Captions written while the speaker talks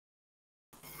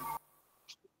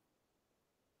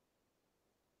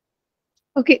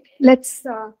Okay, let's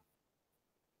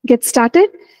get started.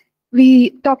 We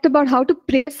talked about how to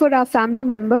pray for our family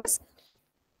members.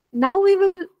 Now we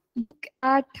will look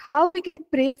at how we can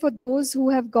pray for those who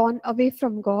have gone away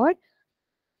from God.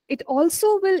 It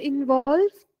also will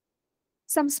involve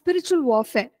some spiritual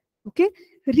warfare. Okay,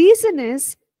 reason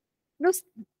is, you know,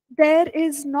 there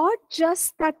is not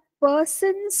just that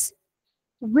person's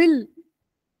will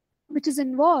which is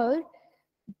involved,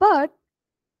 but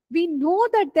we know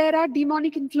that there are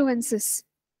demonic influences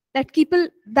that keep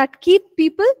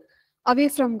people away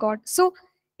from God. So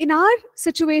in our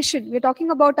situation, we're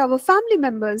talking about our family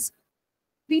members.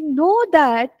 We know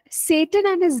that Satan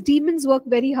and his demons work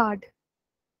very hard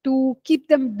to keep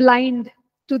them blind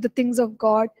to the things of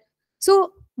God.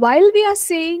 So while we are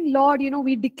saying, Lord,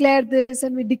 we declare this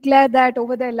and we declare that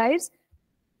over their lives,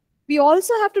 we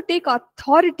also have to take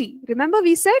authority. Remember,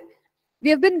 we said we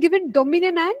have been given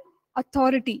dominion and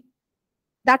authority.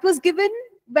 That was given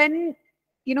when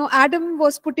Adam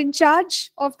was put in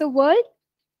charge of the world.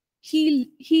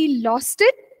 He lost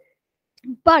it,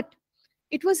 but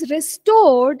it was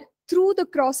restored through the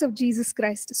cross of Jesus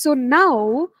Christ. So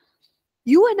now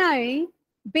you and I,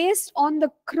 based on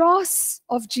the cross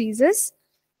of Jesus,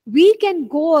 we can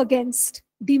go against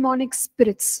demonic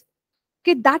spirits.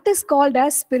 Okay, that is called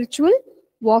as spiritual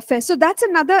warfare. So that's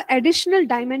another additional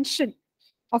dimension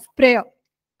of prayer,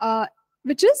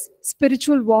 which is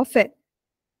spiritual warfare.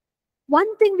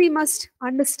 One thing we must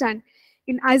understand,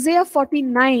 in Isaiah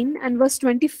 49 and verse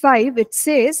 25, it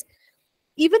says,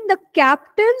 even the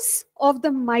captives of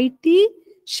the mighty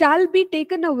shall be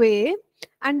taken away,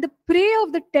 and the prey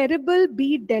of the terrible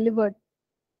be delivered.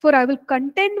 For I will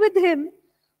contend with him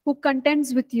who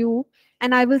contends with you,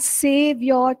 and I will save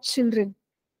your children.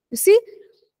 You see,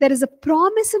 there is a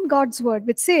promise in God's word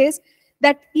which says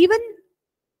that even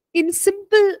in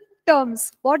simple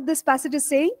terms, what this passage is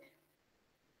saying,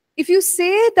 if you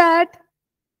say that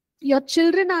your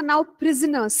children are now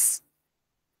prisoners,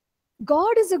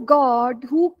 God is a God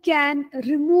who can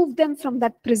remove them from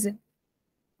that prison.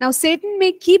 Now, Satan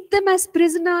may keep them as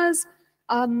prisoners,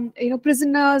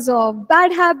 prisoners of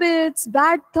bad habits,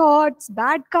 bad thoughts,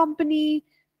 bad company,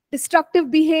 destructive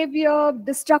behavior,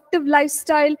 destructive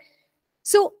lifestyle.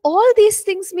 So all these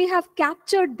things may have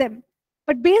captured them.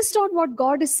 But based on what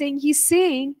God is saying, He's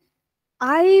saying,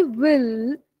 I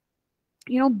will,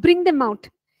 bring them out.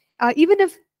 Even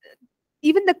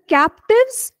the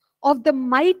captives of the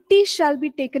mighty shall be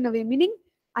taken away. Meaning,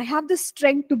 I have the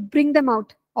strength to bring them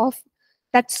out of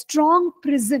that strong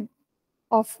prison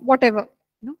of whatever,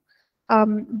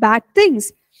 bad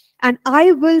things. And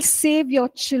I will save your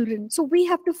children. So we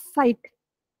have to fight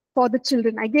for the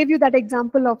children. I gave you that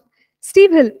example of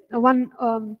Steve Hill, one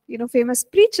famous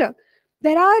preacher.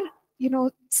 There are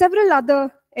several other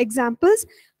examples,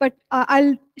 but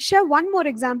I'll share one more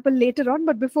example later on.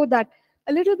 But before that,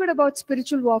 a little bit about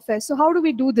spiritual warfare. So how do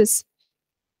we do this?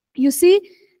 You see,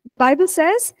 the Bible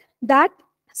says that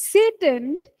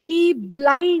Satan, he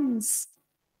blinds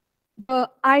the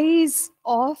eyes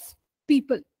of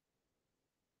people.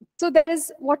 So there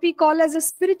is what we call as a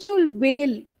spiritual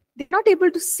veil. They're not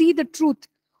able to see the truth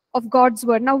of God's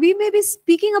word. Now, we may be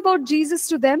speaking about Jesus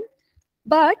to them,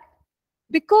 but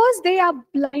because they are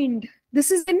blind,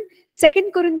 this is in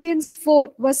 2 Corinthians 4,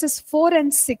 verses 4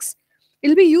 and 6.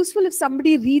 It'll be useful if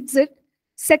somebody reads it.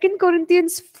 2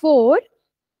 Corinthians 4,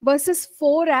 verses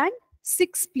 4 and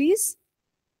 6, please.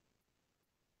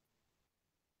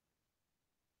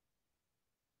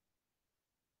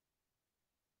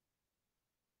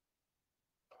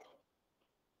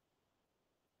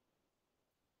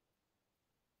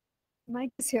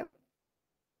 Mike is here.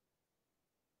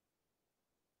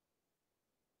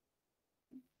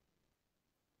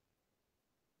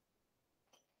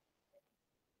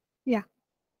 Yeah.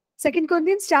 2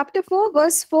 Corinthians chapter 4,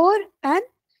 verse 4 and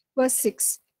verse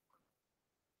 6.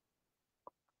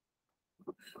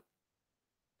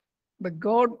 The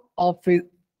God of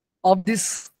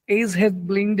this age has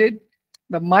blinded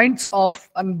the minds of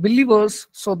unbelievers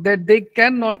so that they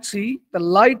cannot see the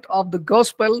light of the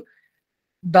gospel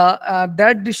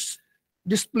that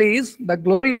displays the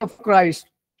glory of Christ,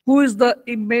 who is the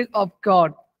image of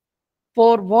God.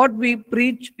 For what we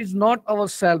preach is not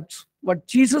ourselves, but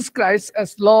Jesus Christ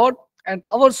as Lord, and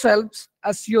ourselves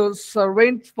as your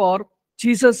servants for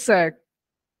Jesus' sake.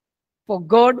 For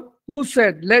God, who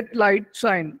said, "Let light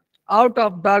shine," out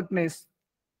of darkness,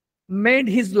 made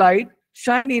his light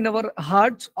shine in our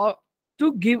hearts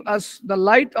to give us the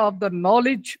light of the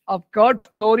knowledge of God's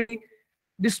glory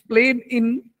displayed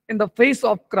in the face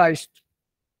of Christ.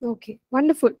 Okay,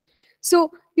 wonderful.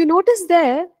 So you notice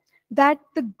there that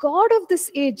the God of this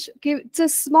age, okay, it's a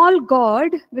small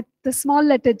God with the small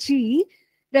letter G,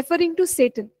 referring to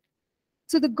Satan.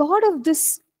 So the God of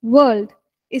this world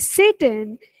is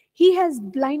Satan. He has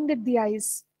blinded the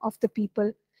eyes of the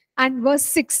people. And verse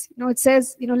 6, it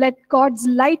says, let God's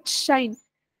light shine.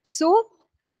 So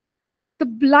the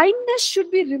blindness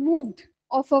should be removed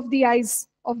off of the eyes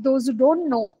of those who don't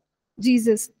know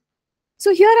Jesus.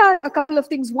 So here are a couple of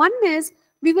things. One is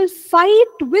we will fight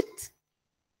with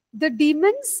the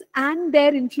demons and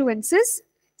their influences.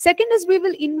 Second is we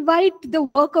will invite the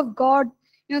work of God,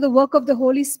 the work of the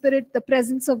Holy Spirit, the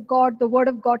presence of God, the word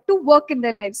of God to work in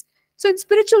their lives. So in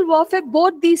spiritual warfare,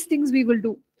 both these things we will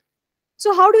do.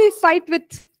 So how do we fight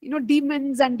with,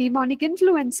 demons and demonic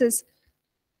influences?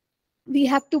 We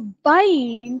have to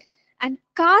bind and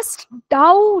cast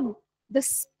down the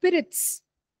spirits.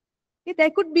 Okay,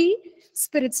 there could be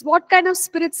spirits. What kind of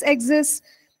spirits exist?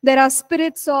 There are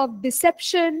spirits of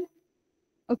deception,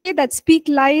 okay, that speak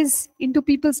lies into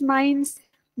people's minds.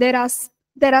 There are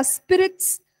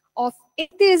spirits of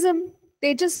atheism.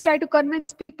 They just try to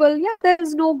convince people, yeah, there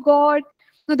is no God.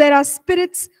 No, there are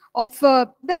spirits of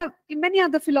many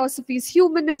other philosophies,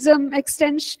 humanism,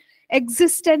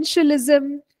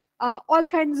 existentialism, all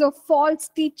kinds of false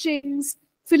teachings,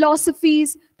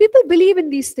 philosophies. People believe in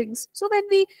these things. So when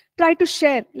we try to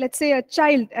share, let's say a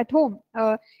child at home,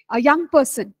 a young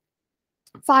person,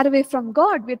 far away from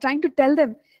God, we're trying to tell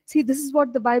them, see, this is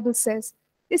what the Bible says.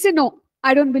 They say, no,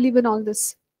 I don't believe in all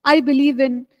this. I believe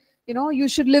in, you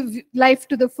should live life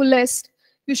to the fullest.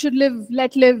 You should live,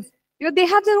 let live. They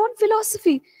have their own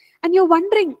philosophy. And you're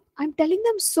wondering, I'm telling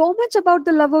them so much about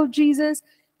the love of Jesus.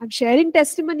 I'm sharing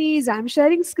testimonies. I'm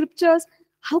sharing scriptures.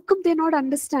 How come they're not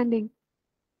understanding?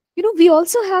 We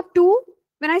also have to,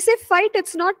 when I say fight,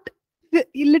 it's not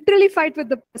literally fight with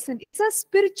the person. It's a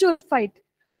spiritual fight,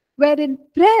 where in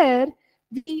prayer,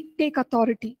 we take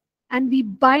authority and we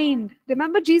bind.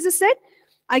 Remember, Jesus said,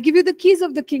 I give you the keys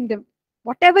of the kingdom.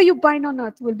 Whatever you bind on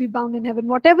earth will be bound in heaven.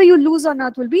 Whatever you lose on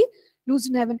earth will be loosed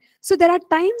in heaven. So there are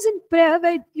times in prayer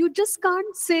where you just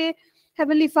can't say,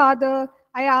 Heavenly Father,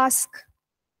 I ask.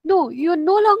 No, you're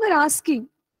no longer asking.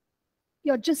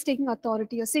 You're just taking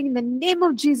authority. You're saying, in the name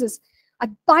of Jesus, I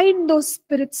bind those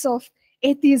spirits of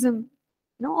atheism,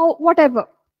 or whatever.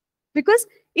 Because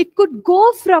it could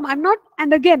go from, I'm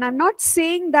not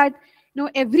saying that,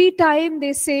 every time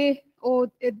they say,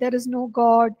 oh, there is no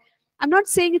God, I'm not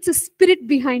saying it's a spirit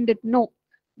behind it, no.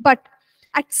 But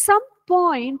at some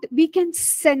point, we can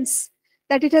sense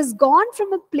that it has gone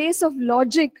from a place of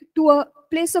logic to a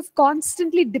place of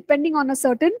constantly depending on a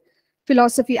certain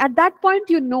philosophy. At that point,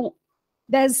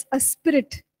 there's a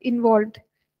spirit involved,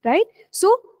 right?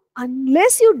 So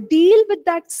unless you deal with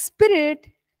that spirit,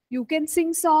 you can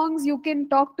sing songs, you can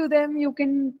talk to them, you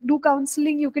can do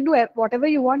counseling, you can do whatever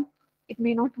you want. It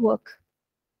may not work.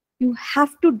 You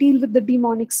have to deal with the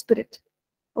demonic spirit.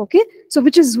 Okay? So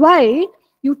which is why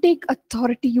you take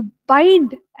authority, you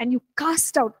bind and you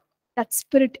cast out that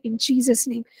spirit in Jesus'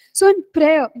 name. So in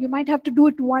prayer, you might have to do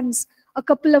it once, a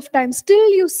couple of times, till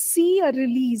you see a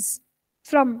release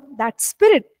from that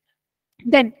spirit.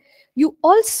 Then you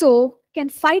also can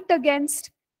fight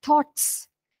against thoughts,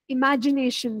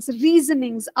 imaginations,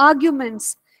 reasonings,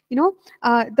 arguments.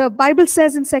 The Bible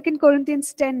says in 2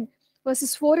 Corinthians 10,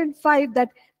 verses 4 and 5, that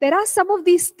there are some of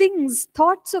these things,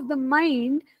 thoughts of the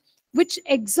mind, which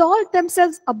exalt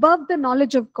themselves above the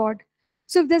knowledge of God.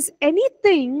 So if there's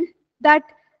anything that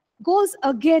goes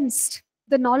against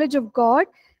the knowledge of God,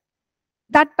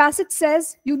 that passage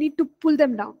says you need to pull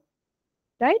them down,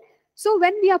 right? So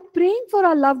when we are praying for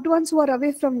our loved ones who are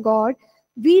away from God,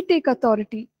 we take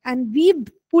authority and we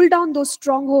pull down those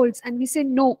strongholds and we say,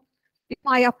 no,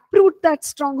 I uproot that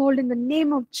stronghold in the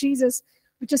name of Jesus,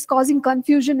 which is causing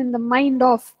confusion in the mind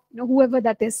of whoever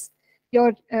that is,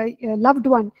 your loved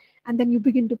one. And then you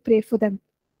begin to pray for them.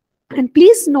 And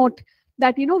please note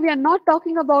that, we are not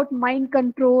talking about mind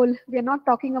control. We are not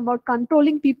talking about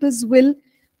controlling people's will.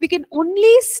 We can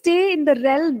only stay in the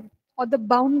realm or the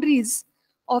boundaries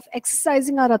of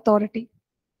exercising our authority.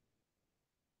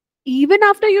 Even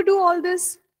after you do all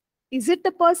this, is it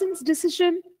the person's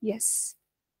decision? Yes.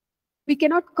 We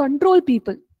cannot control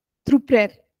people through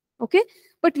prayer, okay?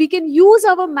 But we can use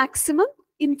our maximum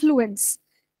influence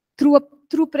through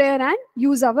prayer and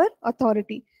use our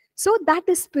authority. So that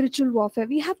is spiritual warfare.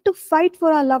 We have to fight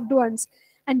for our loved ones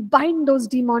and bind those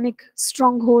demonic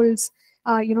strongholds,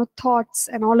 thoughts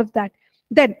and all of that.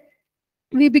 Then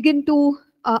we begin to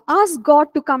ask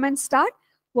God to come and start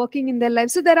working in their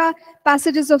lives. So there are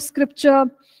passages of scripture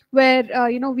where,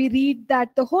 we read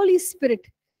that the Holy Spirit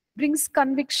brings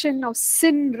conviction of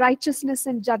sin, righteousness,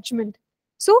 and judgment.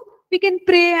 So we can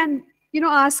pray and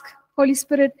ask Holy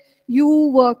Spirit, you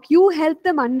work, you help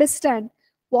them understand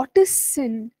what is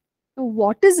sin,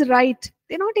 what is right.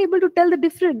 They're not able to tell the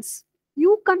difference.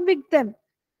 You convict them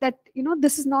that,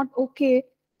 this is not okay.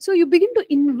 So you begin to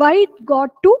invite God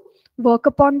to work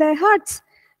upon their hearts.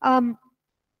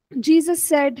 Jesus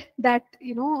said that,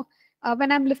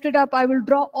 when I'm lifted up, I will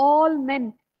draw all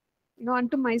men,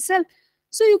 unto myself.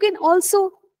 So you can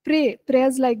also pray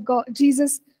prayers like, God,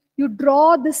 Jesus, you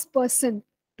draw this person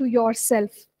to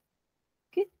yourself.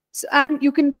 Okay. So, and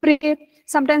you can pray.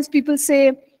 Sometimes people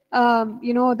say,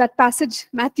 that passage,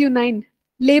 Matthew 9,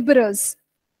 laborers,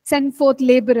 send forth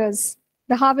laborers.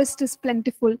 The harvest is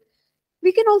plentiful.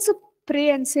 We can also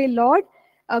pray and say, Lord,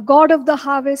 God of the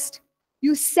harvest,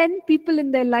 you send people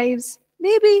in their lives.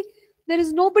 Maybe there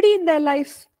is nobody in their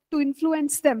life to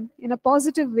influence them in a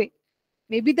positive way.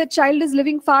 Maybe the child is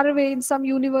living far away in some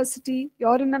university,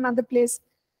 you're in another place.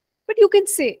 But you can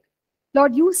say,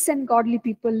 Lord, you send godly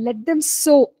people. Let them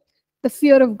sow the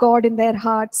fear of God in their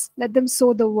hearts. Let them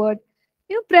sow the word.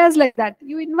 Prayers like that.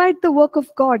 You invite the work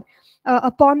of God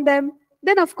upon them.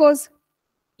 Then, of course,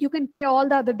 you can pray all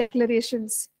the other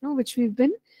declarations, which we've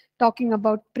been talking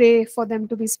about. Pray for them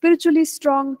to be spiritually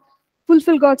strong,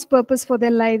 fulfill God's purpose for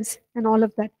their lives, and all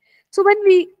of that. So when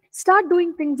we start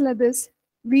doing things like this,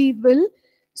 we will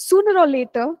sooner or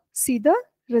later see the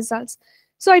results.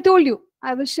 So I told you,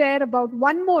 I will share about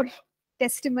one more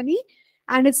testimony,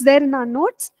 and it's there in our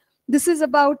notes. This is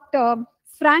about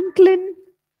Franklin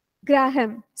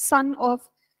Graham, son of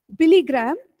Billy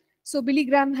Graham. So Billy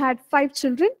Graham had 5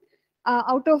 children.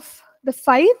 Out of the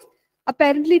 5,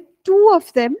 apparently 2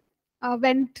 of them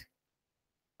went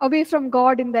away from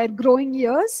God in their growing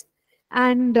years.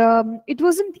 And it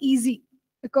wasn't easy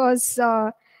because,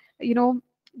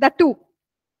 that too,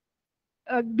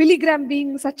 Billy Graham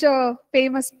being such a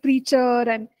famous preacher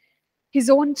and his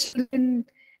own children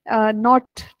not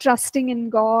trusting in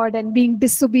God and being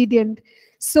disobedient.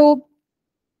 So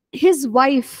his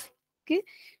wife, okay,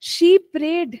 she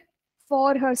prayed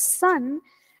for her son,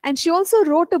 and she also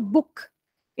wrote a book.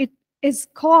 It is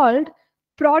called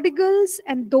Prodigals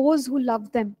and Those Who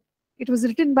Love Them. It was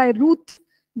written by Ruth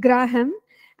Graham,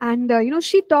 and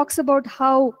she talks about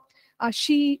how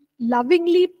she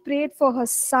lovingly prayed for her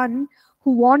son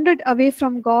who wandered away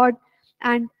from God,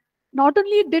 and not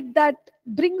only did that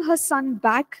bring her son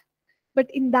back, but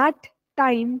in that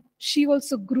time she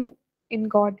also grew in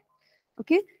God.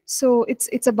 Okay, so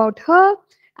it's about her,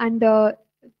 and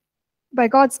by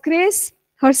God's grace,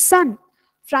 her son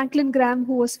Franklin Graham,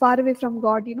 who was far away from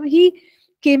God, he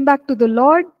came back to the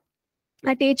Lord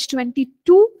at age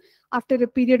 22 after a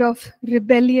period of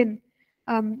rebellion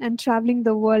and traveling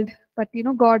the world. But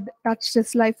God touched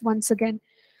his life once again.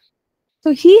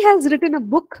 So he has written a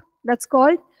book that's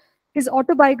called his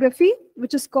autobiography,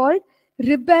 which is called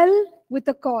Rebel with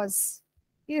a Cause.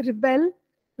 Okay, Rebel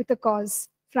with a Cause.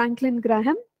 Franklin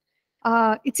Graham.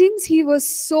 It seems he was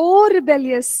so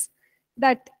rebellious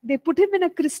that they put him in a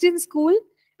Christian school,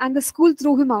 and the school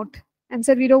threw him out and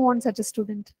said, we don't want such a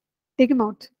student. Take him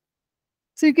out.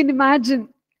 So you can imagine,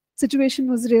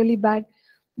 situation was really bad.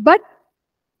 But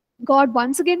God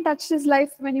once again touched his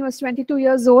life when he was 22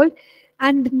 years old.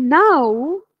 And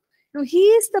now, he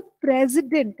is the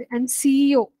president and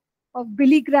CEO of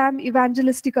Billy Graham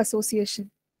Evangelistic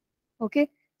Association. Okay,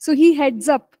 so he heads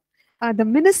up the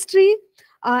ministry,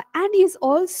 and he's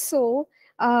also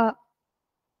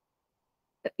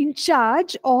in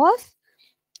charge of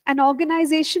an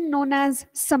organization known as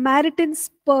Samaritan's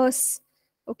Purse,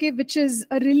 okay, which is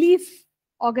a relief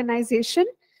organization.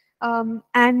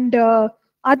 And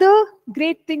other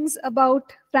great things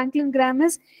about Franklin Graham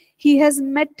is he has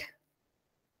met,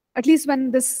 at least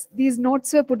when these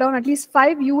notes were put down, at least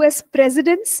 5 US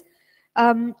presidents.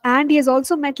 And he has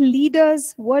also met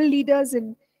leaders, world leaders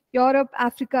in Europe,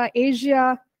 Africa,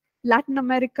 Asia, Latin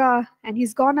America, and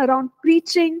he's gone around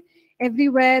preaching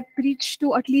everywhere, preached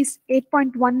to at least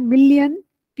 8.1 million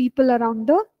people around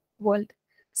the world.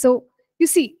 So you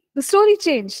see, the story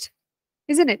changed,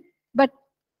 isn't it? But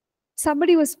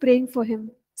somebody was praying for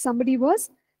him. Somebody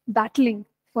was battling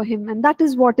for him. And that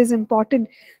is what is important.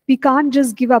 We can't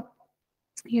just give up,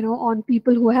 on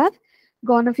people who have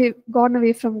gone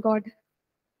away from God.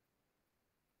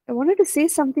 I wanted to say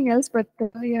something else, but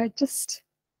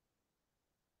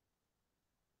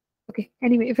okay.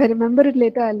 Anyway, if I remember it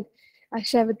later, I'll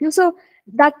share with you. So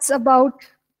that's about,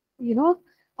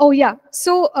 oh yeah.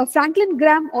 So Franklin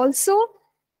Graham also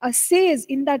says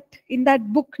in that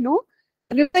book,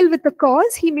 Rebel with a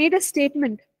Cause, he made a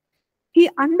statement. He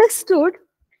understood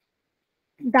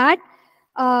that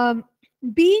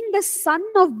being the son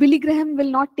of Billy Graham will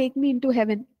not take me into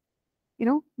heaven,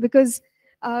 because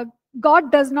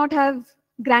God does not have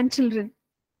grandchildren.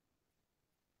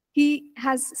 He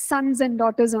has sons and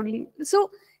daughters only.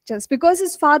 So just because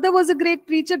his father was a great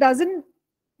preacher doesn't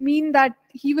mean that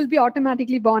he will be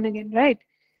automatically born again, right?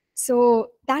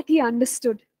 So that he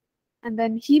understood. And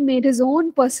then he made his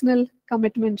own personal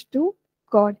commitment to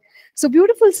God. So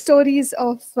beautiful stories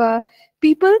of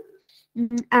people.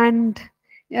 And,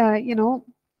 at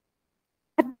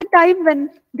the time when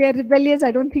they're rebellious,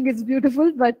 I don't think it's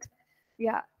beautiful, but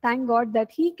yeah, thank God that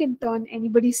he can turn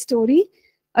anybody's story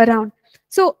around.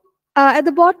 So at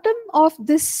the bottom of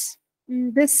this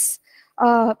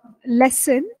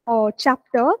lesson or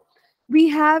chapter, we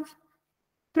have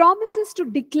promises to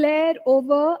declare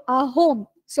over our home.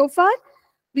 So far,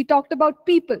 we talked about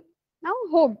people. Now,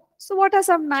 home. So, what are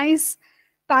some nice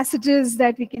passages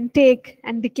that we can take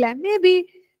and declare? Maybe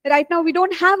right now we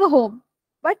don't have a home,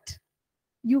 but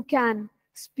you can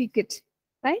speak it,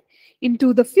 right,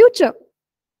 into the future.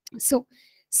 So,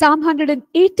 Psalm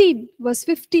 118, verse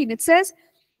 15, it says,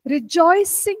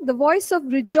 rejoicing, the voice of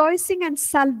rejoicing and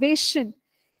salvation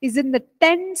is in the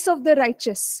tents of the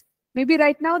righteous. Maybe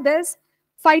right now there's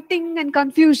fighting and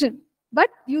confusion,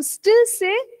 but you still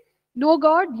say, no,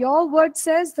 God, your word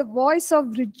says the voice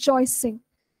of rejoicing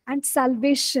and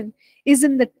salvation is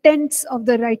in the tents of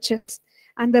the righteous,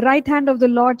 and the right hand of the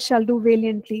Lord shall do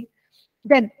valiantly.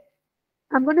 Then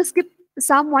I'm going to skip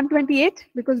Psalm 128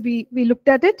 because we looked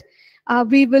at it.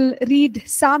 We will read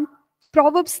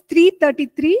Proverbs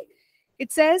 3:33.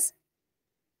 It says,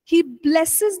 he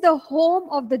blesses the home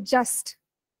of the just.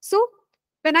 So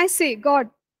when I say, God,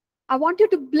 I want you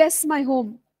to bless my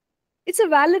home, it's a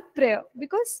valid prayer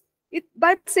because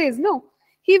Bible says, no,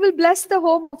 he will bless the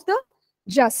home of the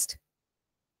just.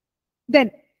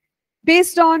 Then,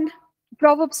 based on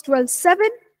Proverbs 12:7,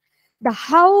 the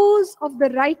house of the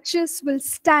righteous will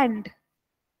stand.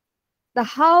 The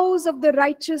house of the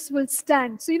righteous will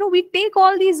stand. So, we take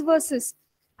all these verses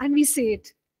and we say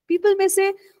it. People may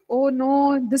say, oh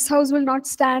no, this house will not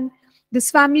stand.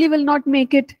 This family will not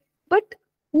make it. But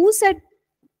who said,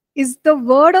 is the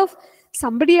word of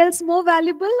somebody else more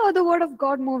valuable or the word of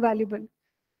God more valuable?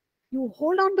 You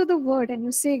hold on to the word and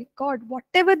you say, God,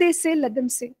 whatever they say, let them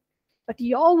say. But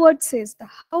your word says, the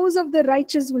house of the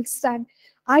righteous will stand.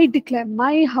 I declare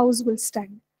my house will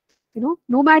stand.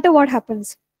 No matter what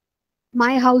happens,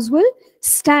 my house will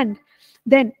stand.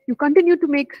 Then you continue to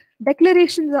make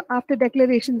declarations after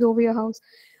declarations over your house.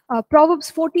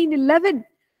 Proverbs 14:11,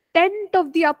 tent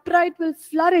of the upright will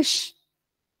flourish.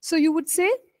 So you would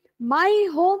say, my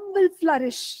home will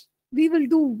flourish. We will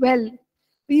do well.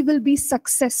 We will be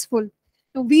successful.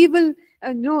 We will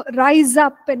rise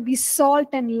up and be salt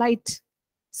and light.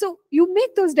 So you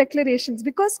make those declarations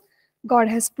because God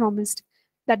has promised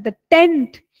that the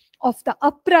tent of the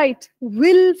upright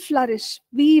will flourish.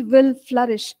 We will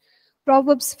flourish.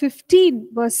 Proverbs 15,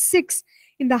 verse 6,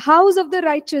 in the house of the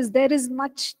righteous there is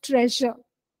much treasure.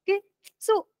 Okay,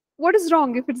 so what is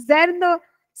wrong? If it's there in the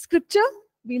scripture,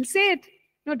 we'll say it.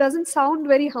 It doesn't sound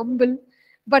very humble,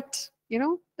 but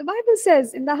the Bible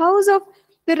says in the house of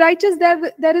the righteous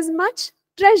there is much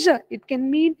treasure. It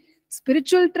can mean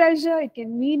spiritual treasure, it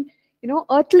can mean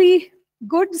earthly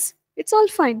goods. It's all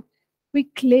fine. We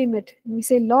claim it and we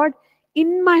say, Lord,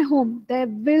 in my home there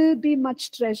will be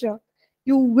much treasure.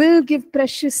 You will give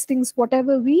precious things,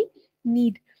 whatever we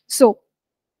need. So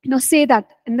say that.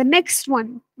 And the next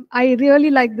one, I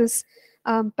really like this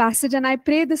passage, and I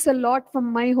pray this a lot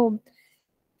from my home.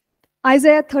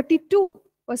 Isaiah 32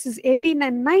 verses 18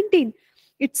 and 19.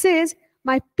 It says,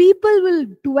 my people will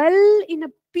dwell in a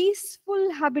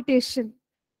peaceful habitation,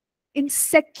 in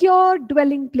secure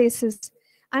dwelling places,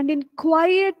 and in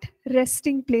quiet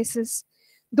resting places.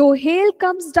 Though hail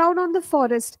comes down on the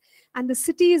forest, and the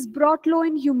city is brought low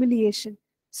in humiliation.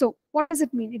 So what does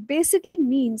it mean? It basically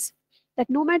means that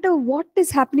no matter what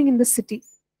is happening in the city,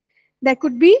 there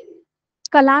could be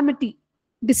calamity,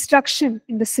 destruction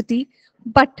in the city,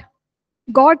 but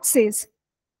God says,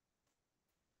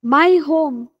 my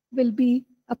home will be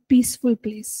a peaceful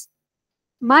place.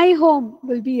 My home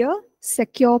will be a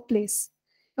secure place.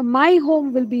 My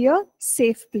home will be a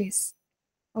safe place.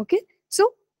 Okay?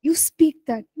 So you speak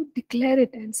that, you declare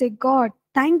it and say, God,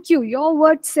 thank you. Your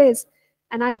word says,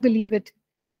 and I believe it.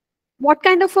 What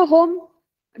kind of a home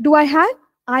do I have?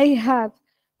 I have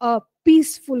a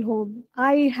peaceful home.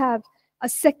 I have a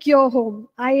secure home.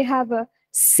 I have a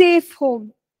safe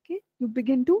home. Okay? You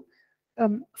begin to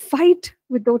fight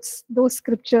with those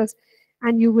scriptures,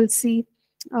 and you will see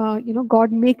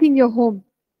God making your home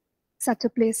such a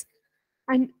place.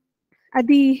 And at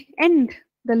the end,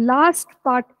 the last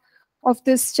part of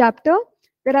this chapter,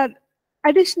 there are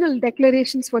additional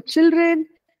declarations for children,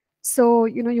 So,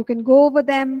 you can go over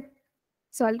them.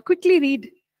 So I'll quickly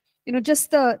read,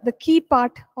 just the key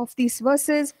part of these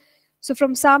verses. So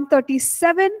from Psalm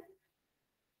 37,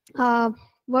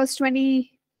 verse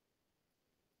 20,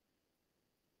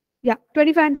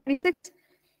 25 and 26,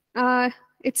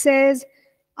 it says,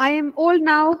 I am old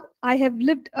now, I have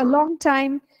lived a long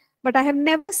time, but I have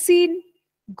never seen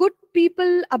good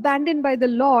people abandoned by the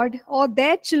Lord or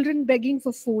their children begging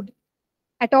for food.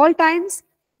 At all times,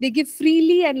 they give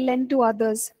freely and lend to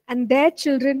others, and their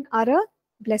children are a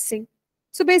blessing.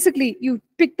 So basically, you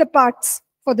pick the parts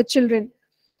for the children.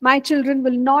 My children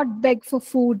will not beg for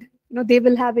food. They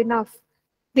will have enough.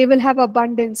 They will have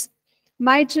abundance.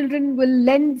 My children will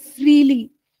lend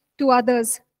freely to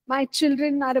others. My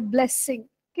children are a blessing.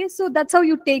 Okay, so that's how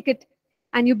you take it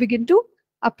and you begin to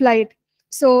apply it.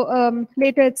 So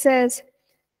later it says,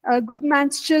 a good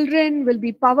man's children will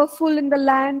be powerful in the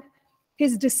land.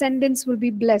 His descendants will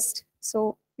be blessed.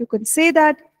 So you can say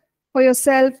that for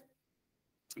yourself.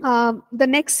 The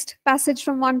next passage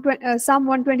from Psalm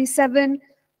 127,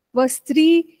 verse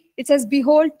 3, it says,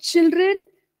 behold, children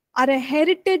are a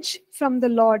heritage from the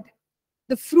Lord.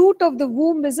 The fruit of the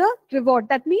womb is a reward.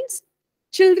 That means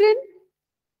children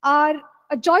are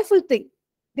a joyful thing.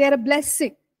 They are a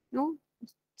blessing.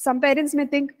 Some parents may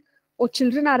think, oh,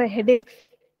 children are a headache.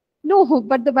 No,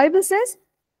 but the Bible says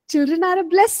children are a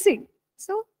blessing.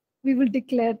 So we will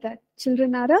declare that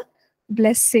children are a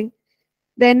blessing.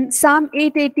 Then Psalm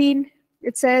 8:18,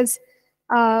 it says,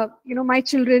 my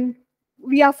children,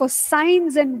 we are for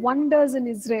signs and wonders in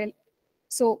Israel.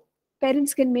 So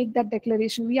parents can make that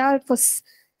declaration. We are for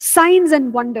signs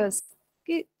and wonders.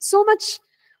 Okay, so much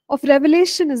of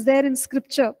revelation is there in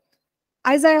Scripture.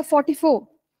 Isaiah 44,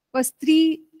 verse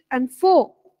 3 and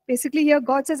 4. Basically here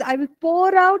God says, I will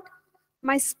pour out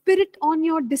my spirit on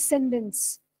your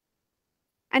descendants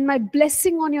and my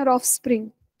blessing on your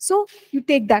offspring. So you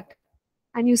take that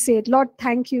and you say, Lord,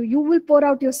 thank you. You will pour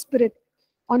out your spirit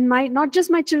on not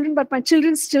just my children, but my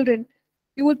children's children.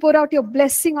 You will pour out your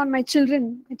blessing on my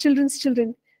children, my children's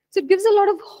children. So it gives a lot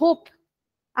of hope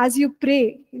as you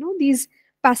pray, these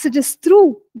passages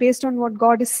through based on what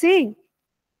God is saying.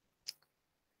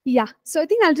 Yeah, so I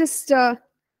think I'll just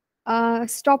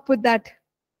stop with that.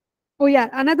 Oh yeah,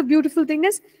 another beautiful thing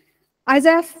is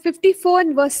Isaiah 54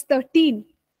 and verse 13.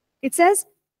 It says,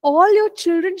 all your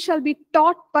children shall be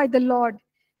taught by the Lord,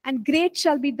 and great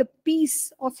shall be the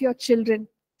peace of your children.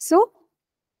 So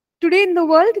today in the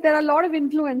world, there are a lot of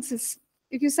influences.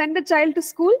 If you send a child to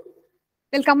school,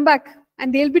 they'll come back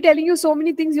and they'll be telling you so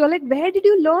many things. You're like, where did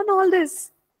you learn all this?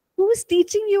 Who is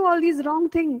teaching you all these wrong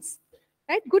things?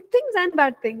 Right? Good things and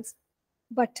bad things.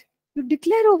 But you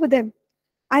declare over them.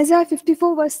 Isaiah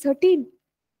 54 verse 13.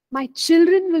 My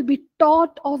children will be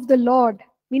taught of the Lord.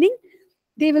 Meaning,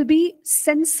 they will be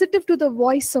sensitive to the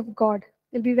voice of God.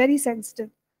 They'll be very sensitive.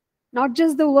 Not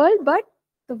just the world, but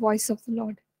the voice of the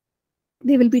Lord.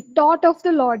 They will be taught of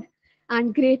the Lord,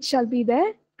 and great shall be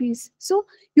their peace. So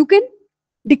you can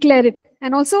declare it.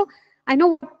 And also, I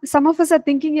know some of us are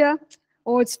thinking here,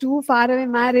 oh, it's too far away,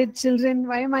 marriage, children.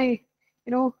 Why am I,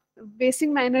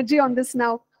 wasting my energy on this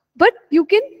now? But you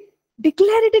can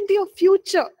declare it into your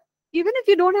future. Even if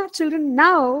you don't have children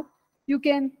now, you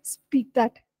can speak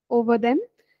that over them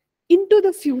into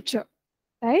the future,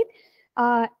 right?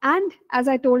 And as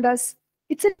I told us,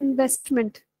 it's an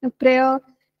investment. Prayer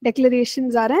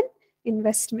declarations are an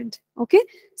investment. Okay,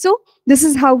 so this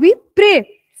is how we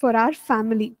pray for our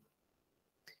family.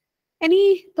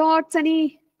 Any thoughts,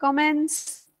 any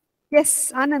comments?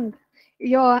 Yes, Anand,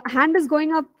 your hand is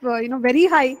going up, very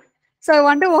high. So I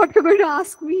wonder what you're going to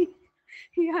ask me.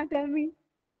 Yeah, tell me.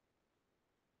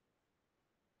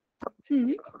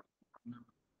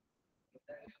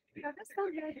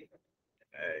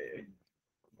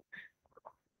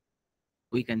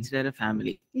 We consider a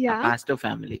family, a Yeah. pastor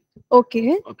family.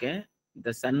 Okay. Okay.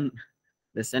 The son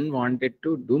wanted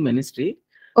to do ministry.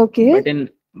 Okay.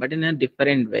 But in a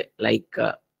different way. Like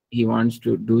he wants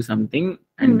to do something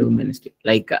and do ministry.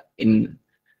 Like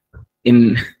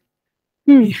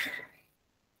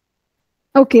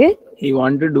Okay. He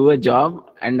want to do a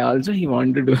job and also he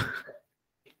want to do.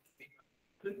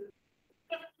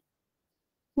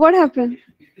 What happened?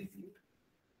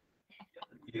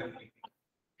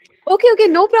 Okay,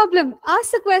 no problem.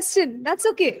 Ask the question. That's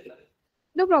okay.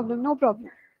 No problem.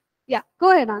 Yeah,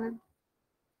 go ahead, Anand.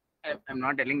 I'm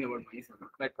not telling about myself,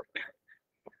 but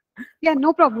yeah,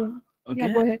 no problem. Okay.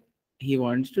 Yeah, go ahead. He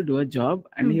wants to do a job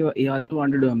and he also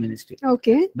want to do a ministry.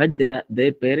 Okay. But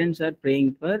their parents are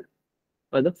praying for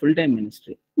the full-time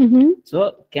ministry. Mm-hmm.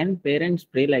 So can parents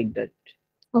pray like that?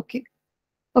 Okay.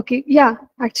 Okay, yeah,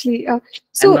 actually.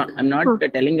 So, I'm not huh,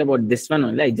 telling about this one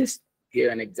only. I just gave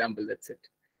an example. That's it.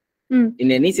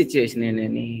 In any situation, in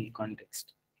any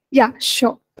context. yeah,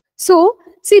 sure. So,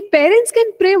 see, parents can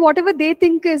pray whatever they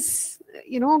think is,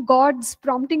 God's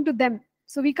prompting to them.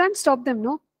 So we can't stop them,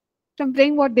 no, from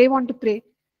praying what they want to pray.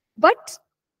 But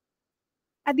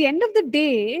at the end of the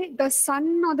day, the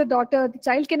son or the daughter, the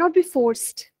child cannot be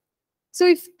forced. So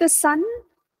if the son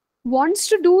wants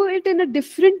to do it in a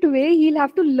different way, he'll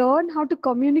have to learn how to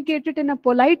communicate it in a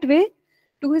polite way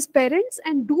to his parents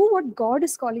and do what God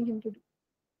is calling him to do.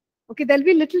 Okay, there'll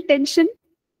be little tension.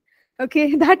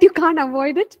 Okay, that you can't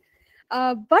avoid it.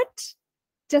 But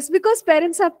just because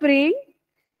parents are praying,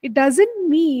 it doesn't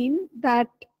mean that,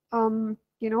 uh,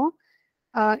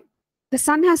 the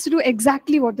son has to do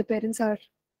exactly what the parents are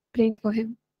praying for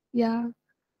him. Yeah.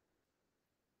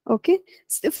 Okay.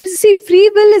 See,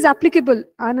 free will is applicable,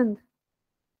 Anand.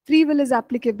 Free will is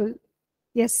applicable.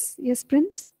 Yes. Yes,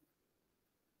 Prince.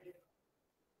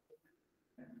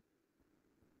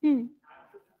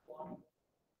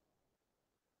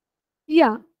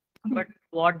 Yeah. But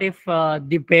what if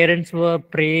the parents were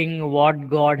praying what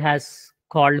God has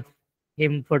called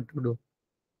him for to do?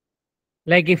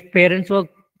 Like if parents were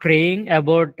praying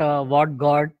about what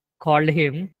God called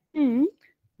him,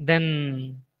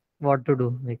 then what to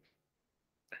do?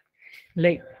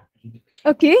 Like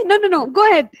Okay. No.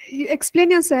 Go ahead. You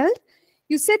explain yourself.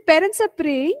 You said parents are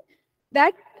praying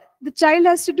that the child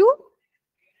has to do.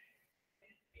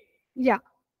 Yeah.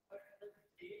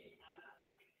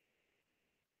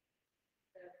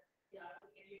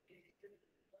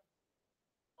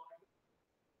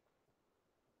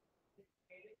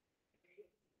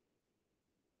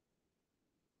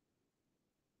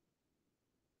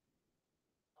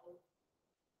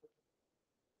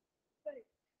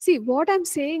 See, what I'm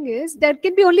saying is there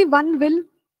can be only one will,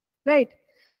 right?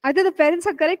 Either the parents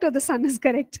are correct or the son is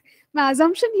correct. My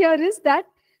assumption here is that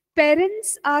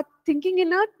parents are thinking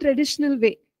in a traditional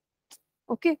way.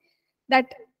 Okay.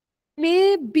 That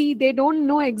maybe they don't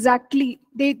know exactly.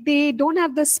 They don't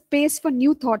have the space for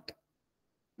new thought.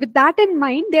 With that in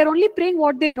mind, they're only praying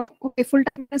what they know. Okay,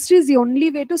 full-time ministry is the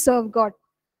only way to serve God.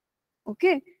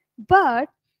 Okay. But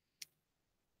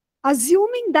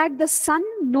assuming that the son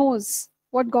knows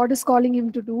what God is calling him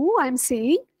to do, I'm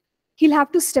saying he'll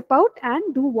have to step out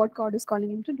and do what God is calling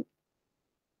him to do.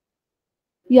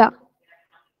 Yeah.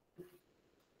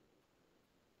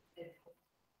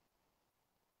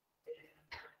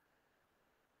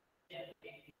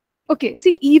 Okay.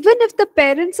 See, even if the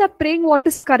parents are praying what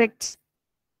is correct,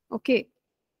 okay.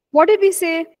 What did we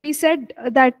say? We said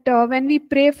that when we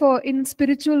pray for in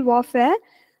spiritual warfare,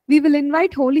 we will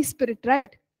invite Holy Spirit,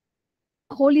 right?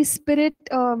 Holy Spirit,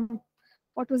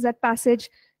 what was that passage?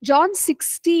 John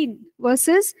 16,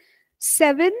 verses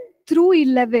 7 through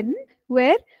 11,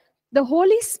 where the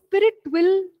Holy Spirit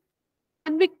will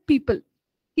convict people.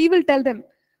 He will tell them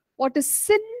what is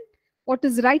sin, what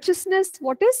is righteousness,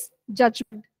 what is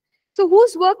judgment. So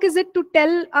whose work is it to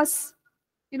tell us,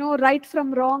 right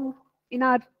from wrong in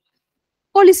our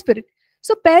Holy Spirit?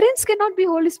 So parents cannot be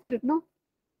Holy Spirit, no?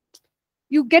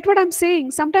 You get what I'm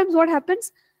saying? Sometimes what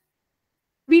happens?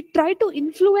 We try to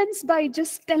influence by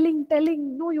just telling,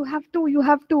 no, you have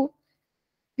to.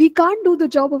 We can't do the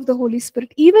job of the Holy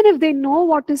Spirit. Even if they know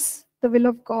what is the will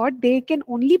of God, they can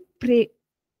only pray.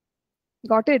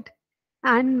 Got it?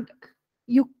 And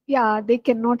they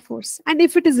cannot force. And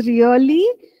if it is really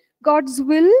God's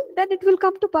will, then it will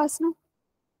come to pass, no?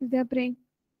 If they're praying.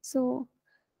 So,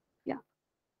 yeah.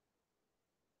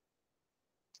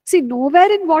 See, nowhere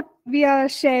in what we are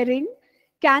sharing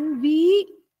can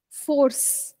we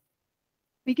force.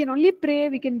 We can only pray,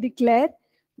 we can declare,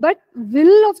 but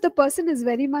will of the person is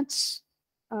very much,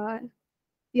 it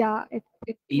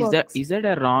works. Is that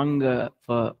a wrong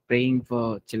for praying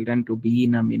for children to be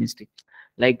in a ministry?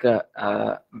 Like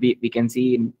we can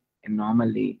see in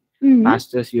normally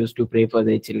pastors used to pray for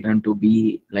their children to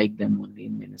be like them only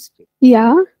in ministry.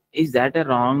 Yeah. Is that a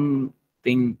wrong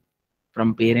thing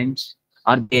from parents?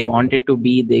 Or they wanted to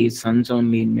be their sons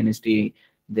only in ministry?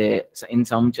 In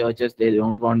some churches they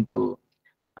don't want to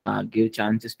give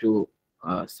chances to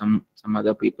some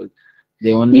other people.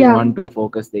 They only want to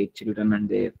focus their children and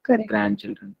their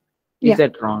grandchildren. Is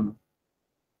that wrong?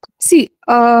 See,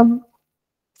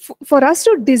 for us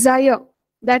to desire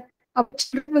that our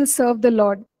children will serve the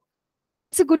Lord,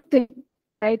 it's a good thing,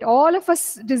 right? All of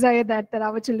us desire that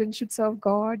our children should serve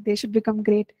God, they should become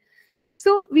great.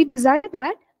 So we desire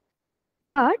that,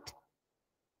 but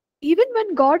even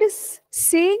when God is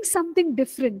saying something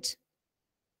different,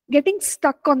 getting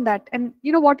stuck on that, and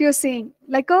you know what you're saying,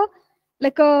 like a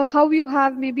how you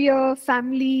have maybe a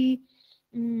family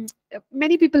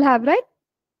Many people have, right?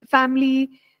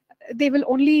 Family, they will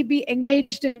only be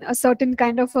engaged in a certain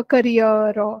kind of a career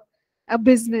or a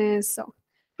business.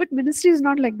 But ministry is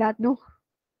not like that, no.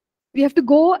 We have to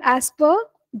go as per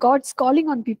God's calling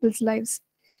on people's lives.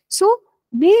 So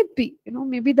maybe,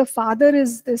 maybe the father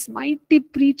is this mighty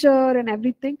preacher and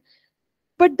everything,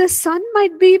 but the son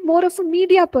might be more of a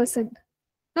media person.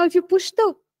 Now, if you push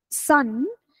the son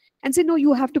and say, no,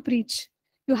 you have to preach,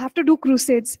 you have to do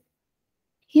crusades,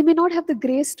 he may not have the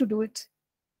grace to do it.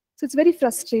 So it's very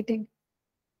frustrating,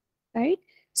 right?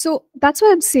 So that's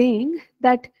why I'm saying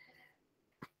that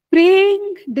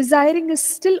praying, desiring is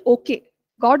still okay.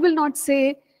 God will not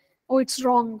say, oh, it's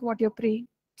wrong what you're praying.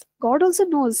 God also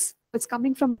knows it's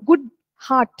coming from good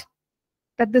heart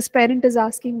that this parent is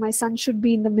asking, my son should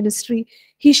be in the ministry.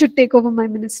 He should take over my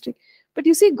ministry. But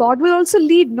you see, God will also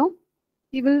lead, no?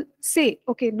 He will say,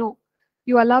 okay, no,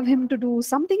 you allow him to do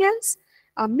something else.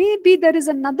 Maybe there is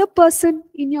another person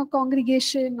in your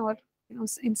congregation or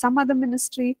in some other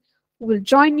ministry who will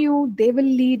join you. They will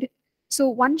lead. So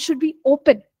one should be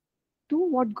open to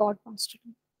what God wants to do.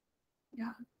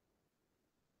 Yeah.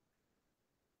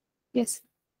 Yes.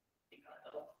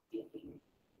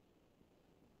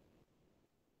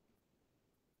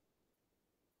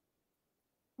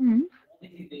 Mhm.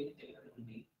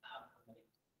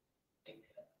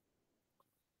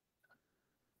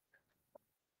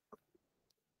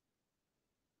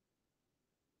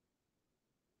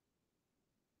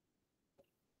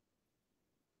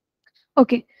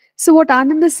 Okay. So what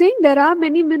Anand is saying, there are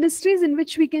many ministries in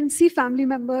which we can see family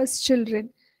members, children.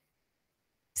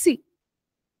 See,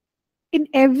 in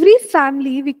every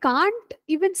family, we can't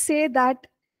even say that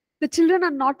the children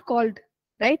are not called,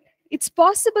 right? It's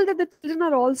possible that the children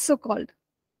are also called.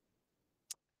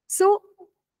 So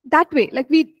that way, like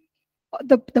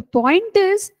the point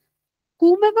is,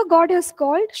 whomever God has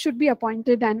called should be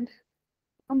appointed and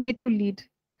made to lead,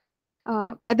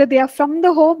 whether they are from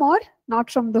the home or not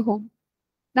from the home.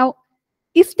 Now,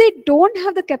 if they don't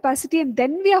have the capacity and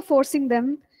then we are forcing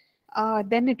them,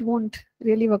 then it won't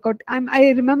really work out. I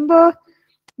remember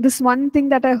this one thing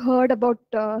that I heard about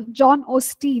John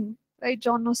Osteen, right?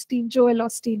 John Osteen, Joel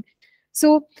Osteen.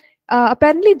 So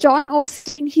apparently John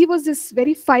Osteen, he was this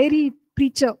very fiery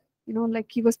preacher,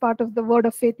 like he was part of the Word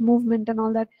of Faith movement and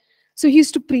all that. So he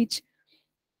used to preach.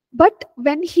 But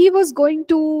when he was going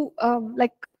to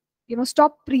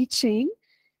stop preaching,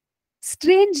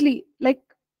 strangely, like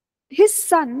his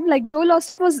son, like Joel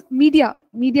Osteen was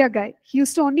media guy. He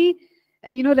used to only,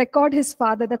 record his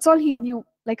father. That's all he knew,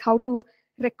 like how to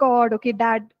record. Okay,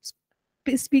 dad,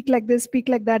 speak like this, speak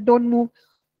like that, don't move.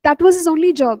 That was his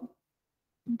only job.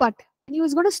 But when he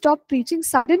was going to stop preaching,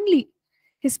 suddenly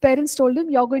his parents told him,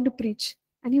 you're going to preach.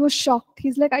 And he was shocked.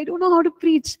 He's like, I don't know how to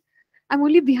preach. I'm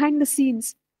only behind the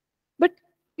scenes. But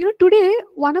today,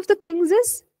 one of the things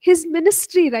is his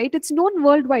ministry, right? It's known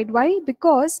worldwide. Why?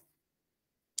 Because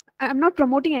I'm not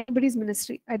promoting anybody's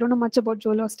ministry. I don't know much about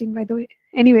Joel Osteen, by the way.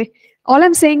 Anyway, all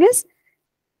I'm saying is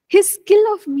his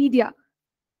skill of media,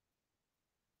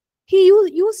 he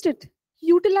used it,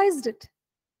 utilized it,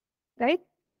 right?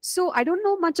 So I don't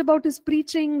know much about his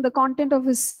preaching, the content of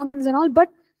his sermons and all, but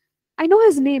I know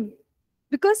his name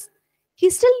because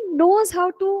he still knows how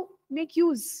to make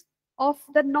use of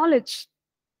that knowledge,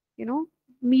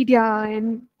 media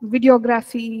and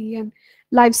videography and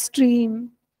live stream,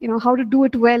 how to do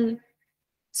it well.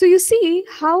 So you see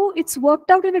how it's worked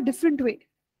out in a different way.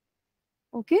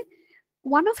 Okay.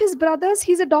 One of his brothers,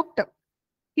 he's a doctor.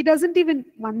 He doesn't even,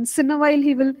 once in a while,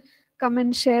 he will come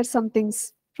and share some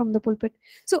things from the pulpit.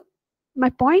 So my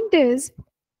point is,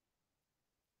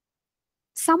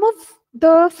 some of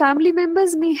the family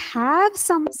members may have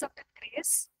some certain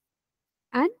grace,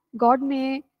 and God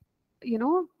may,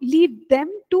 lead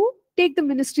them to take the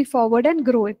ministry forward and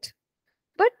grow it.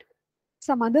 But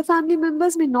some other family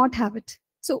members may not have it.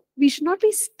 So we should not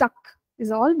be stuck,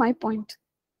 is all my point.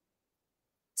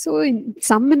 So in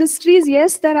some ministries,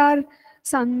 yes, there are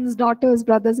sons, daughters,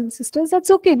 brothers and sisters.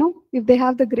 That's okay, no? If they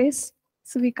have the grace.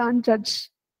 So we can't judge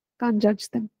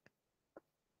them.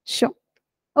 Sure.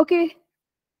 Okay.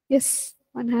 Yes,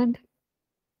 one hand.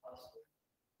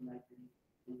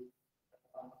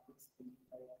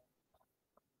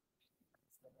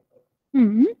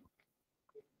 Hmm.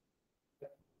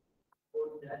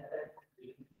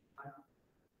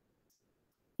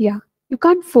 Yeah, you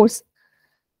can't force.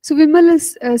 So Vimal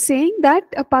is saying that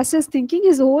a pastor is thinking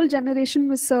his whole generation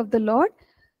will serve the Lord,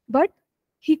 but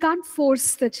he can't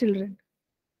force the children.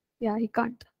 Yeah, he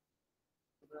can't.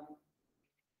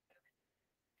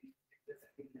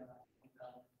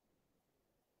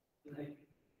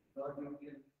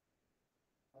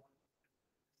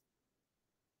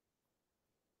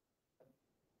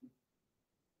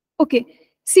 Okay,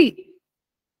 see,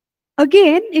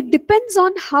 again, it depends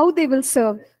on how they will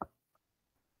serve.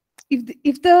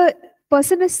 If the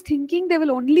person is thinking they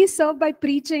will only serve by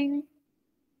preaching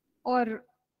or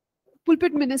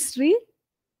pulpit ministry,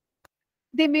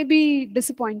 they may be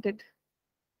disappointed.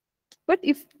 But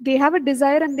if they have a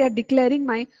desire and they are declaring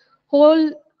my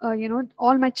whole,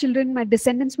 all my children, my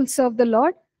descendants will serve the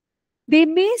Lord, they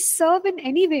may serve in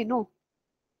any way. No,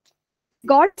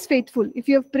 God is faithful. If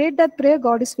you have prayed that prayer,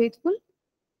 God is faithful.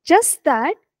 Just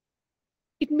that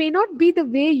it may not be the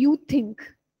way you think.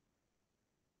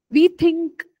 We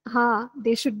think,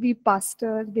 they should be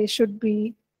pastor, they should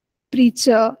be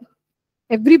preacher.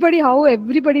 How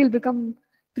everybody will become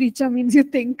preacher means you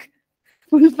think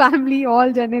full family,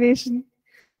 all generation.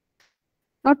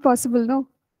 Not possible, no?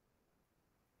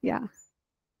 Yeah.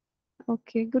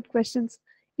 Okay, good questions.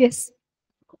 Yes.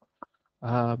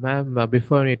 Ma'am,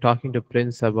 before you're talking to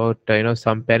Prince about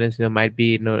some parents might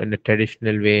be in a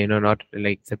traditional way, not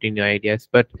like accepting new ideas,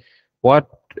 but what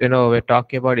we're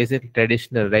talking about isn't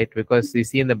traditional, right? Because you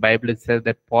see in the Bible it says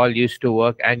that Paul used to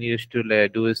work and used to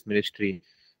do his ministry.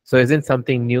 So isn't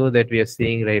something new that we are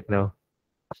seeing right now?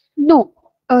 No.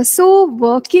 So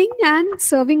working and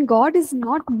serving God is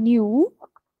not new,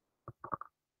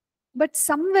 but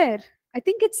somewhere I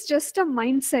think it's just a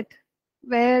mindset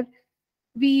where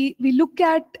we look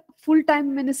at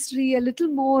full-time ministry a little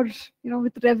more,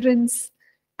 with reverence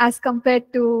as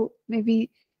compared to maybe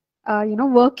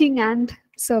working and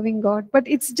serving God. But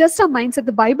it's just a mindset.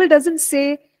 The Bible doesn't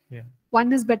say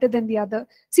one is better than the other.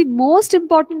 See, most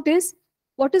important is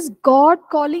what is God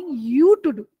calling you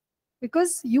to do,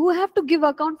 because you have to give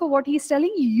account for what He's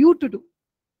telling you to do,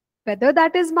 whether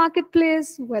that is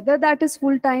marketplace, whether that is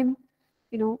full-time.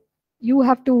 You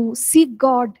have to seek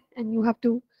God and you have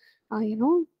to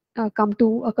come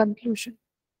to a conclusion.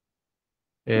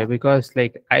 Yeah, because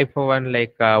like I for one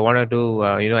want to do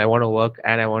I want to work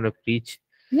and I want to preach.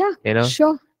 Yeah,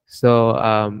 sure. So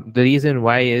the reason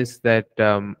why is that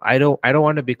I don't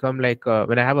want to become like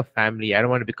when I have a family, I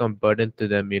don't want to become burden to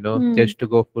them, just to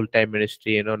go full time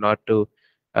ministry, not to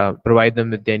provide them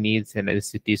with their needs and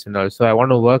necessities and all. So I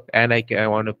want to work and I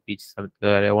want to preach something.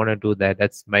 I want to do that.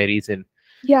 That's my reason.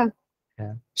 Yeah.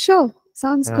 Sure.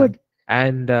 Sounds good.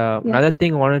 And another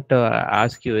thing I wanted to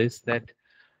ask you is that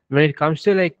when it comes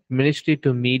to like ministry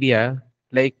to media,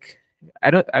 like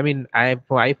I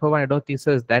for one I don't think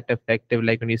so is that effective.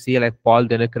 Like when you see like Paul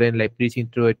Dinakaran like preaching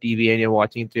through a TV and you're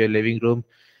watching through your living room,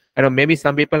 I know maybe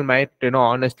some people might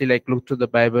honestly like look through the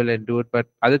Bible and do it, but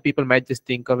other people might just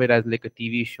think of it as like a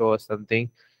TV show or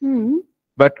something.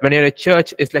 But when you're at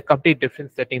church, it's like completely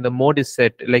different setting. The mode is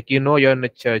set. Like you're in a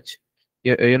church.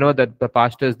 You know that the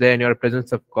pastor is there and you're in the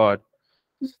presence of God.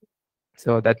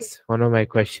 So that's one of my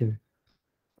questions.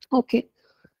 Okay.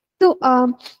 So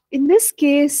in this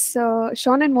case,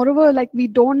 Sean, and moreover, like we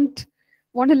don't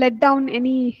want to let down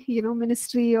any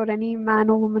ministry or any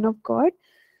man or woman of God.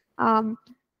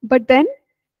 But then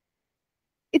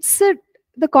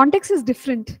the context is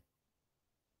different.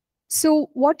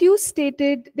 So what you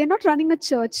stated, they're not running a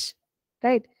church,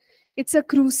 right? It's a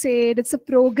crusade, it's a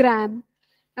program.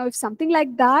 Now, if something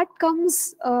like that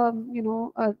comes,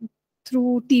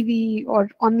 through TV or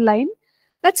online,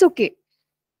 that's okay.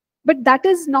 But that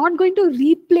is not going to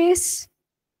replace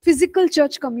physical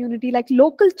church community. Like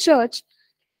local church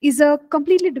is a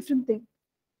completely different thing.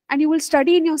 And you will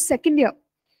study in your second year.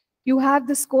 You have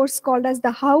this course called as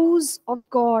the House of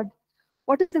God.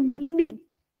 What is the meaning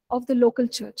of the local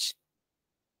church?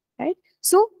 Right?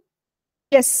 So,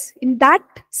 yes, in that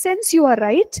sense, you are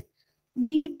right.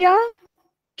 Media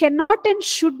cannot and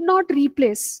should not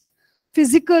replace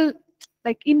physical,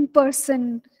 like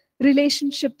in-person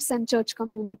relationships and church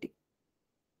community.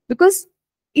 Because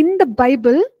in the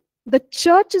Bible, the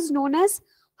church is known as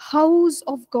house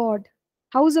of God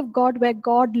where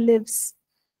God lives.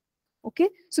 Okay,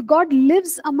 so God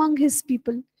lives among His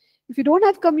people. If you don't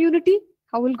have community,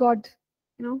 how will God,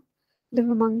 live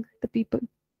among the people?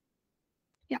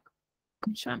 Yeah.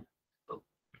 Sean.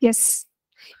 Yes.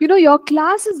 Your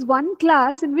class is one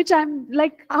class in which I'm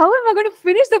like, how am I going to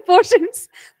finish the portions?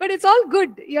 But it's all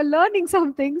good. You're learning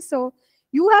something. So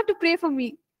you have to pray for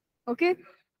me. Okay?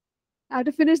 I have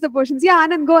to finish the portions. Yeah,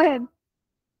 Anand, go ahead.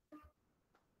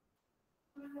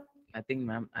 Nothing,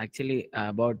 ma'am. Actually,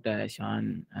 about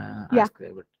Sean Yeah. asked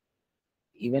about,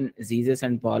 even Jesus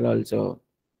and Paul also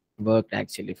worked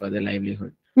actually for their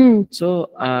livelihood. So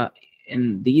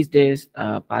in these days,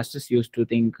 pastors used to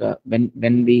think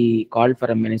when we call for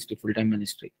a ministry, full-time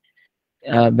ministry,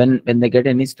 when they get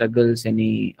any struggles,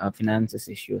 any finances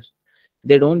issues,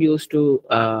 they don't get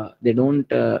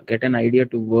an idea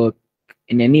to work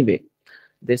in any way.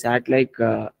 they sat like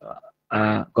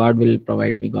God will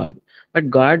provide me, God. But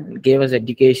God gave us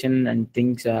education and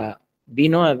things. We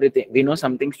know everything. We know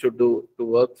some things to do to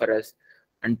work for us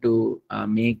and to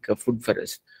make food for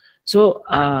us. So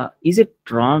is it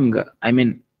wrong? I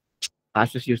mean,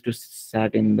 pastors used to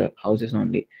sat in the houses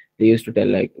only. They used to tell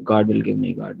like God will give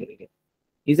me, God will give.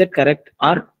 Is that correct?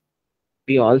 Or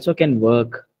we also can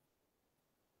work?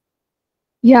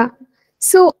 Yeah.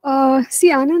 So,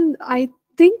 see, Anand, I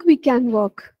think we can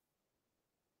work.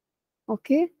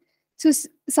 Okay. So,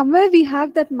 somewhere we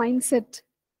have that mindset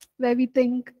where we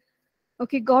think,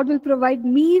 okay, God will provide,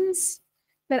 means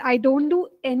that I don't do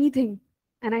anything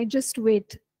and I just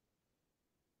wait.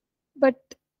 But,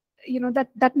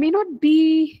 that may not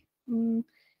be,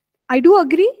 I do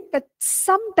agree that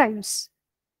sometimes,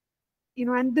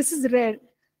 and this is rare,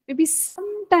 maybe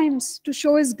sometimes to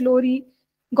show his glory,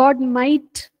 God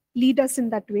might lead us in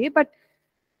that way. But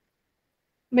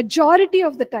majority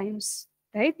of the times,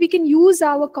 right, we can use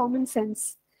our common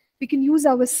sense, we can use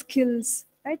our skills,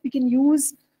 right, we can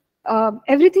use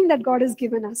everything that God has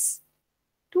given us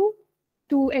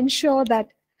to ensure that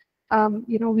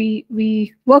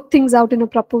we work things out in a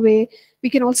proper way. We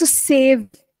can also save,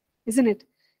 isn't it?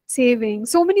 Saving,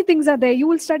 so many things are there. You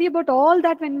will study about all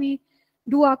that when we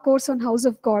do our course on House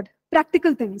of God.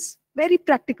 Practical things, very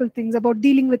practical things about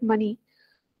dealing with money.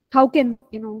 How can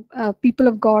people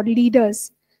of God,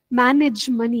 leaders, manage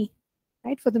money,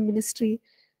 right, for the ministry,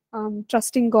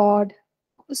 trusting God.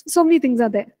 So many things are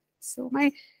there. So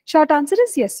my short answer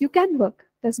is yes, you can work.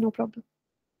 There's no problem.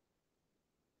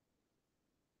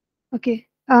 Okay.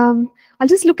 I'll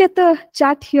just look at the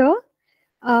chat here.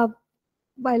 I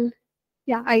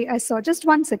saw, just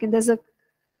 1 second. There's a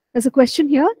question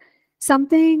here.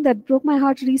 Something that broke my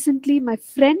heart recently. My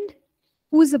friend,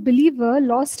 who is a believer,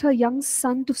 lost her young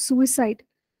son to suicide.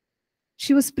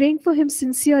 She was praying for him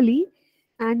sincerely,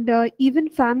 and even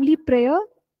family prayer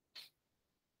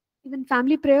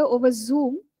over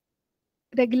Zoom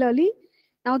regularly.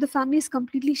 Now the family is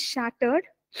completely shattered.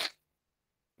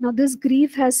 Now this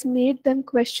grief has made them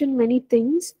question many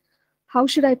things. How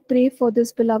should I pray for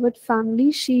this beloved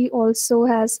family? She also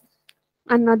has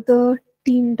another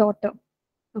teen daughter.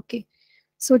 Okay.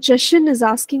 So Jashin is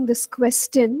asking this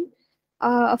question.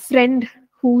 A friend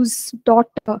whose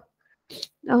daughter,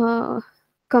 young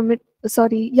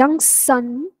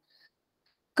son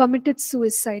committed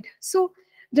suicide. So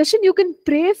Jashin, you can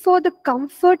pray for the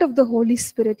comfort of the Holy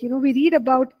Spirit. We read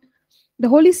about the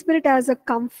Holy Spirit as a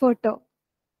comforter,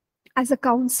 as a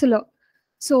counselor.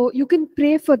 So you can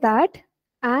pray for that,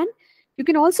 and you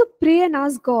can also pray and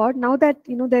ask God, now that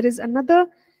there is another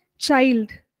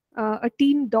child, a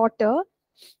teen daughter,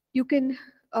 you can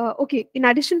in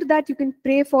addition to that, you can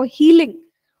pray for healing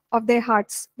of their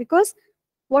hearts, because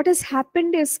what has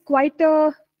happened is quite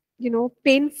a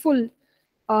painful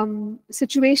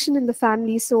situation in the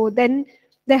family. So then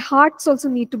their hearts also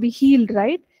need to be healed,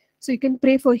 right? So you can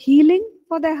pray for healing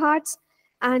for their hearts,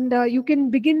 and you can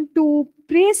begin to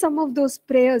pray some of those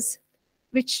prayers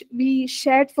which we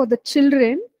shared for the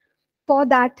children, for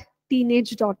that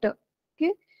teenage daughter.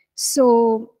 Okay.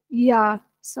 So yeah,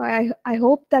 so I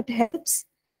hope that helps.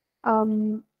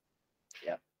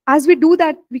 As we do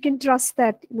that, we can trust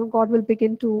that God will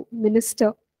begin to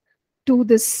minister to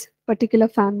this particular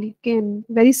family. Okay, and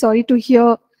very sorry to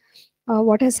hear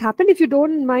what has happened. If you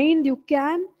don't mind, you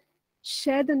can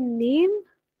share the name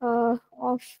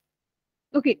of.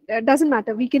 Okay, doesn't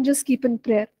matter. We can just keep in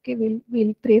prayer. Okay,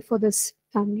 we'll pray for this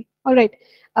family. All right,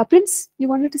 Prince, you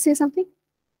wanted to say something?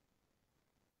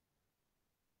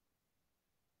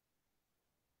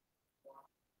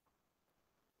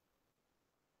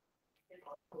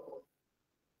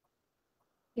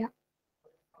 Yeah.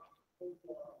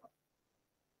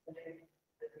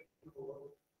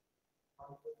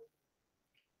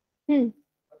 Hmm.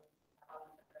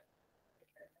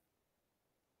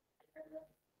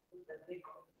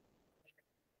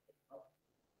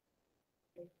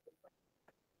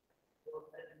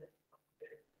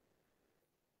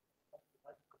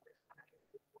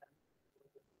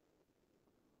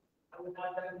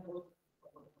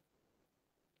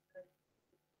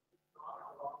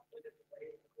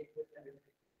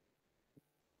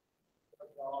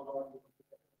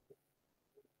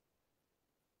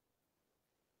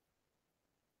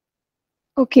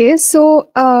 Okay, so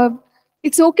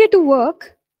it's okay to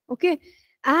work. Okay,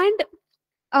 and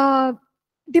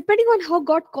depending on how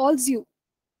God calls you,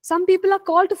 some people are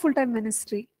called to full-time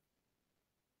ministry.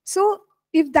 So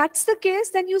if that's the case,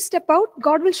 then you step out.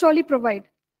 God will surely provide.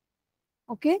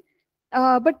 Okay,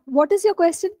 but what is your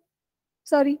question?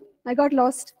 Sorry, I got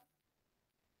lost.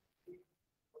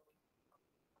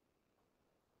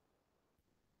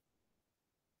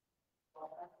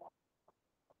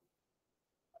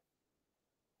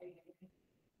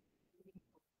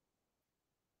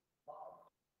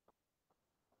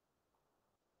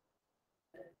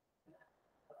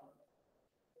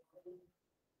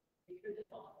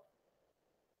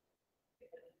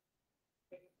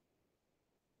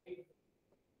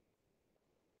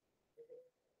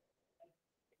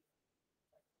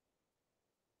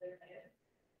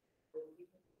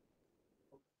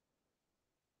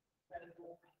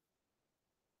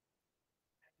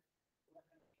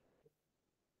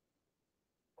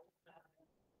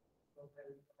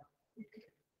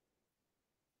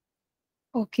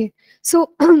 Okay,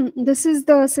 so this is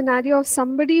the scenario of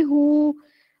somebody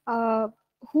uh,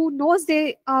 who knows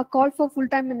they are called for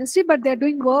full-time ministry, but they're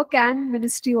doing work and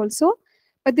ministry also,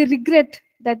 but they regret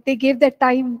that they gave their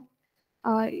time.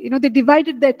 They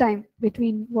divided their time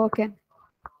between work and.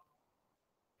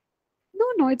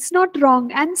 No, it's not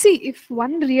wrong. And see, if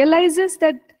one realizes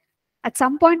that at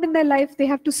some point in their life they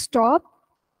have to stop,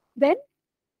 then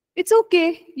it's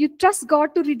okay. You trust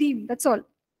God to redeem. That's all,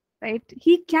 right?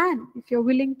 He can, if you're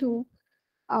willing to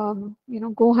go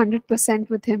 100%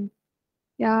 with him.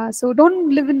 Yeah, so don't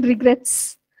live in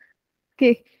regrets.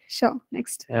 Okay, sure.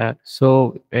 Next.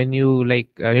 So when you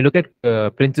you look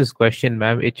at Prince's question,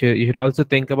 ma'am, you should also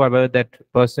think about whether that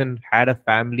person had a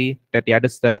family that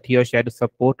he or she had to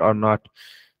support or not.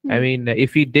 I mean,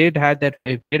 if he did have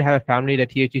a family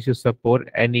that he or she should support,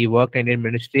 and he worked and in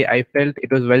ministry, I felt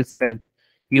it was well sent.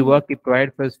 He worked, he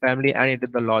provided for his family, and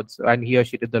he or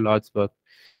she did the Lord's work.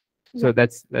 So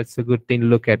that's a good thing to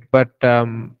look at. But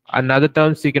on other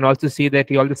terms, you can also see that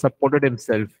he also supported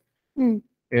himself,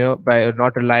 by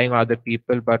not relying on other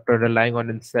people, but relying on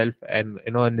himself and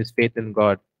on his faith in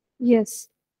God. Yes.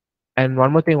 And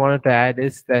one more thing I wanted to add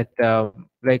is that,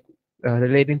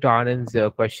 relating to Anand's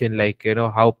question,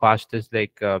 how pastors they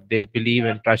believe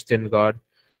and trust in God,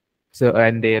 so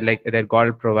and they like that God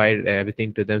will provide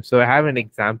everything to them. So I have an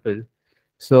example.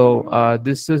 So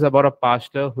this is about a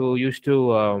pastor who used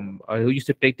to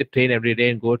take the train every day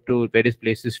and go to various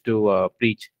places to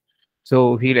preach.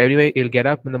 So he'll get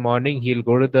up in the morning. He'll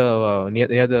go to the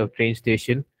near the train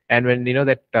station, and when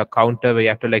that counter where you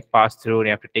have to pass through and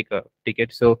you have to take a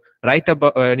ticket. So right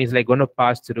about when he's going to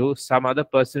pass through, some other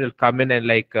person will come in and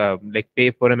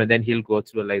pay for him, and then he'll go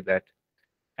through like that.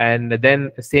 And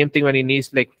then same thing when he needs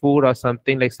food or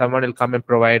something, someone will come and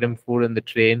provide him food in the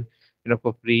train,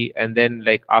 for free. And then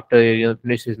after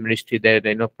finish his ministry there,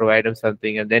 provide him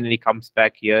something, and then he comes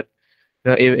back here.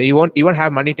 You won't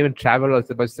have money to even travel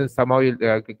also, but since somehow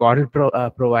God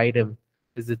will provide him,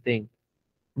 is the thing.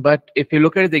 But if you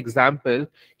look at the example,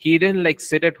 he didn't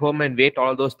sit at home and wait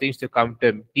all those things to come to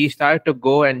him. He started to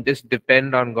go and just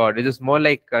depend on God. It is more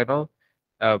like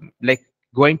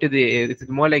going to the. It's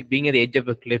more like being at the edge of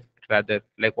a cliff, rather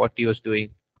like what he was doing.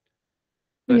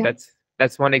 So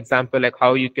that's one example, like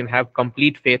how you can have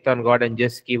complete faith on God and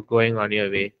just keep going on your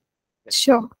way.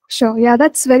 Sure. Yeah,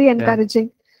 that's very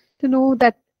encouraging to know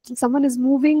that someone is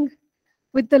moving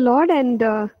with the Lord, and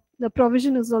the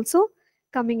provision is also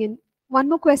coming in. One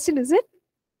more question, is it?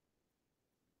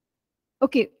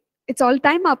 Okay, it's all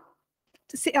time up.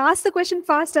 Ask the question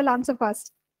fast, I'll answer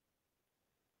fast.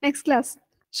 Next class.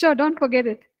 Sure, don't forget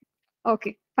it.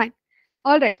 Okay, fine.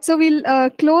 All right, so we'll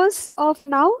close off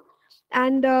now.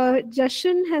 And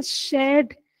Jashan has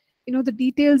shared, the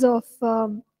details of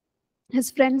his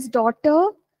friend's daughter.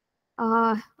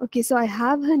 Okay, so I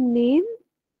have her name.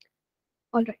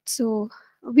 All right, so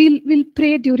we'll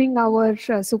pray during our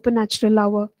supernatural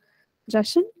hour,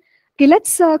 Jashan. Okay,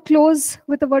 let's close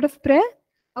with a word of prayer.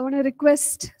 I want to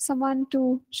request someone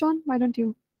to, Sean, why don't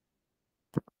you?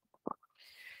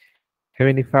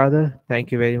 Heavenly Father,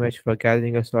 thank you very much for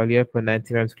gathering us all here for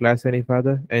Nancy Ma'am's class, Heavenly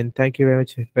Father. And thank you very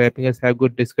much for helping us have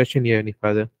good discussion here, Heavenly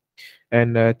Father.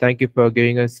 And thank you for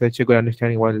giving us such a good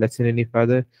understanding of one lesson, Heavenly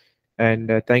Father.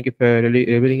 And thank you for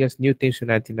revealing us new things to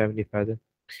Nancy Ma'am, Heavenly Father.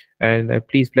 And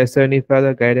please bless her, Heavenly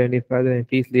Father, guide her, Heavenly Father, and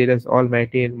please lead us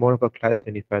almighty in more of our class,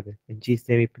 Heavenly Father. In Jesus'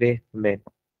 name we pray. Amen.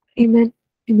 Amen.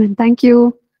 Amen. Thank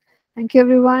you. Thank you,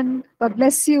 everyone. God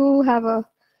bless you. Have a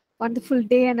wonderful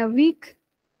day and a week.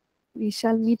 We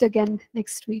shall meet again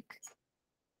next week.